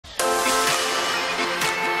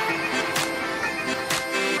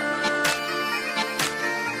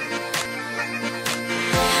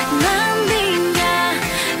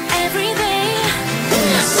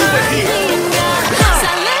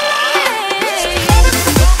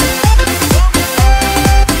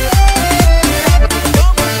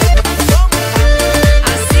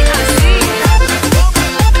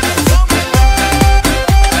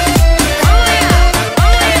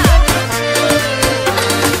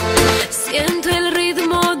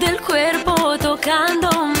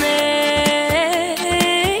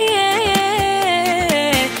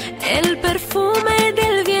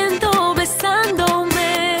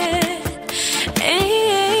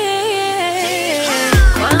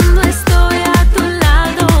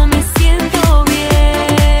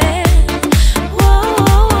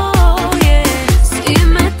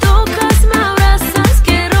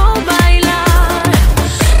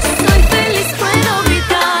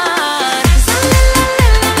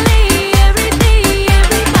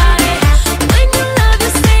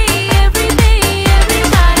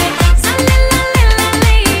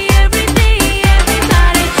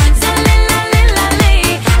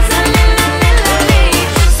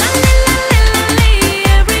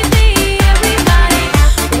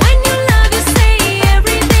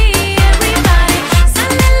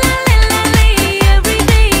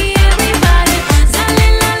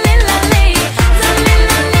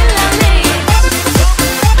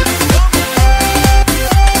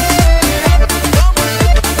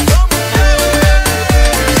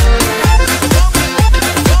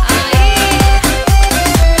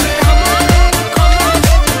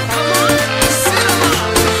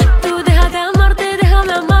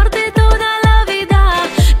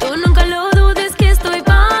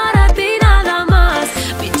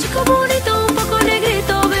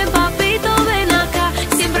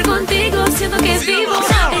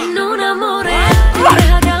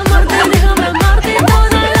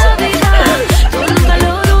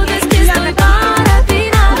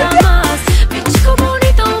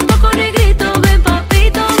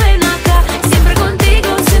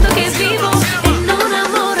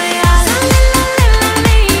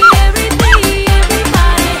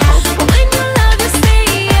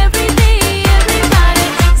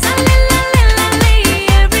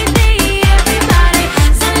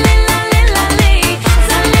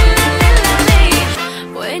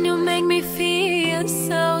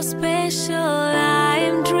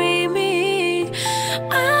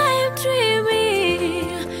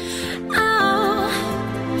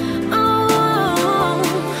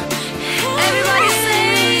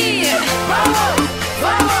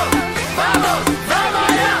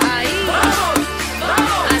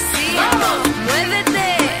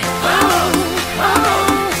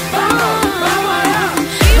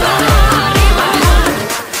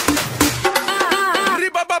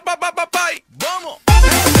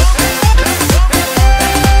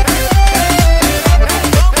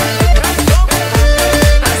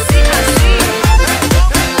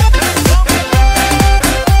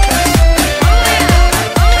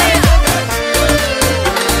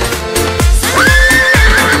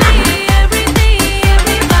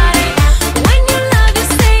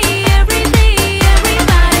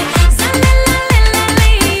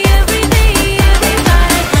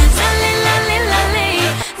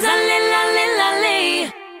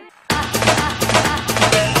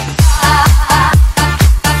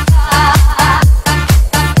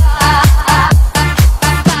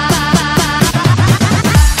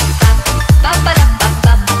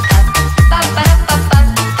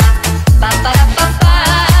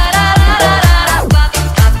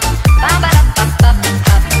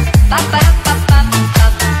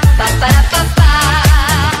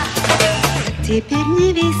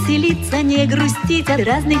веселиться, не грустить от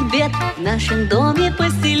разных бед. В нашем доме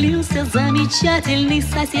поселился замечательный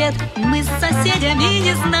сосед. Мы с соседями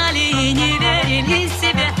не знали и не верили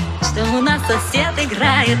себе, что у нас сосед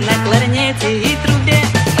играет на кларнете и трубе.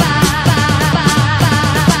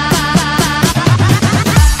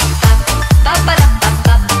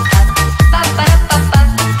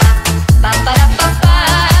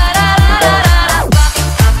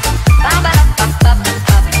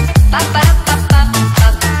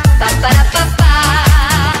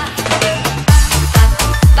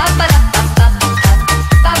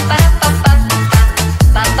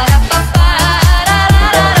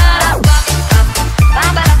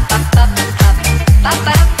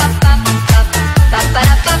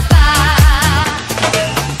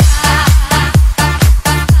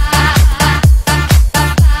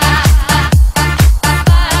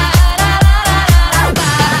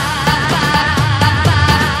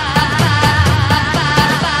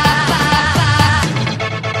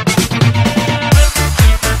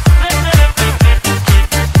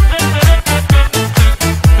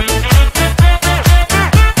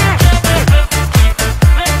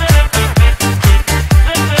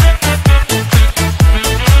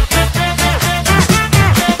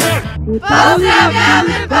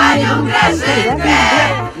 Поздравляем, поем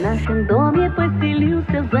гражданское! В нашем доме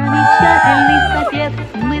поселился замечательный сосед.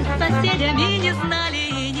 Мы с соседями не знали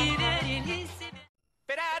и не верили себе.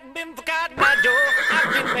 If it hadn't been for Cotton Eye Joe,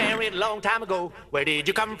 I'd been married a long time ago. Where did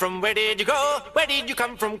you come from? Where did you go? Where did you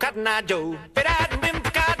come from, Cotton Eye Joe? If it hadn't been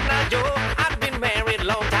for Cotton Eye Joe, I'd been married a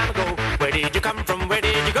long time ago. Where did you come from? Where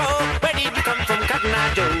did you go? Where did you come from, Cotton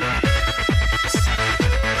Eye Joe?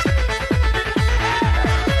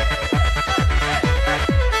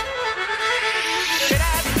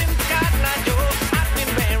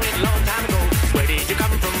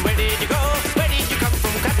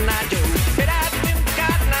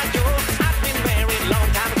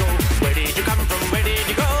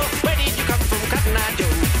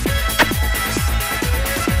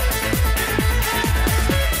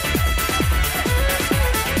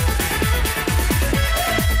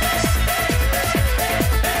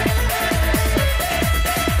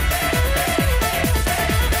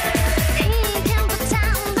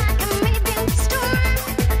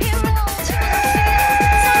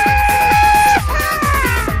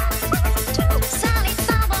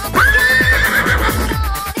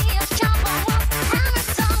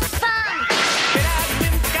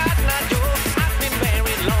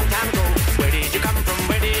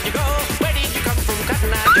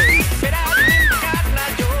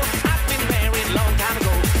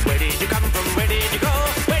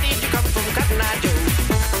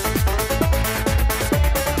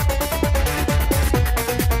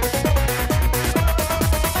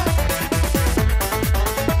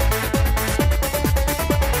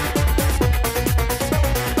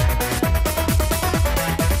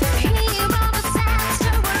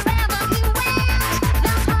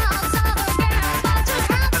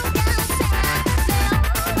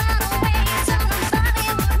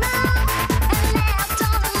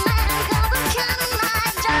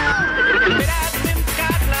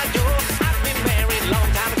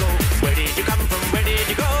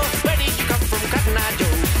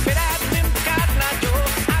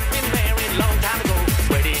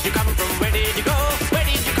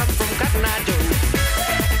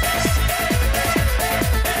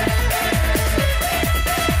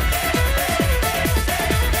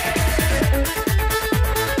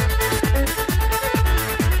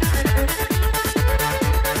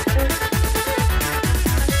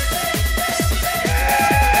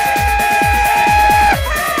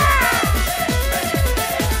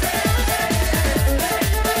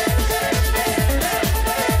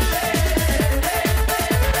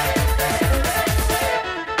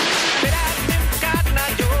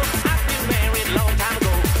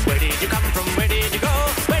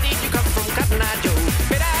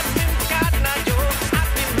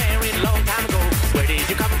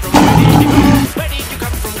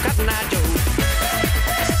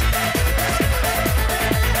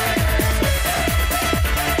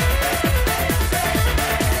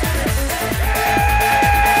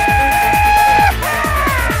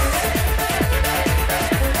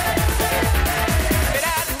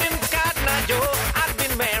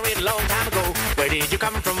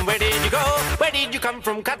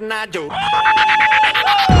 From Cotton Eye Joe.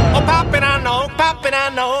 Oh, poppin', I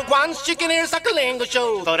know. Once chicken ears like a lingo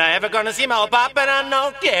show. Thought I ever gonna see my oh, poppin', I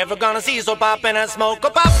know. You ever gonna see so poppin' and smoke? Oh,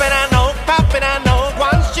 poppin', I know.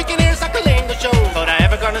 Once chicken ears like a lingo show. Thought I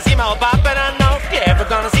ever gonna see my oh, poppin', I know. You ever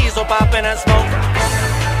gonna see so poppin' and smoke?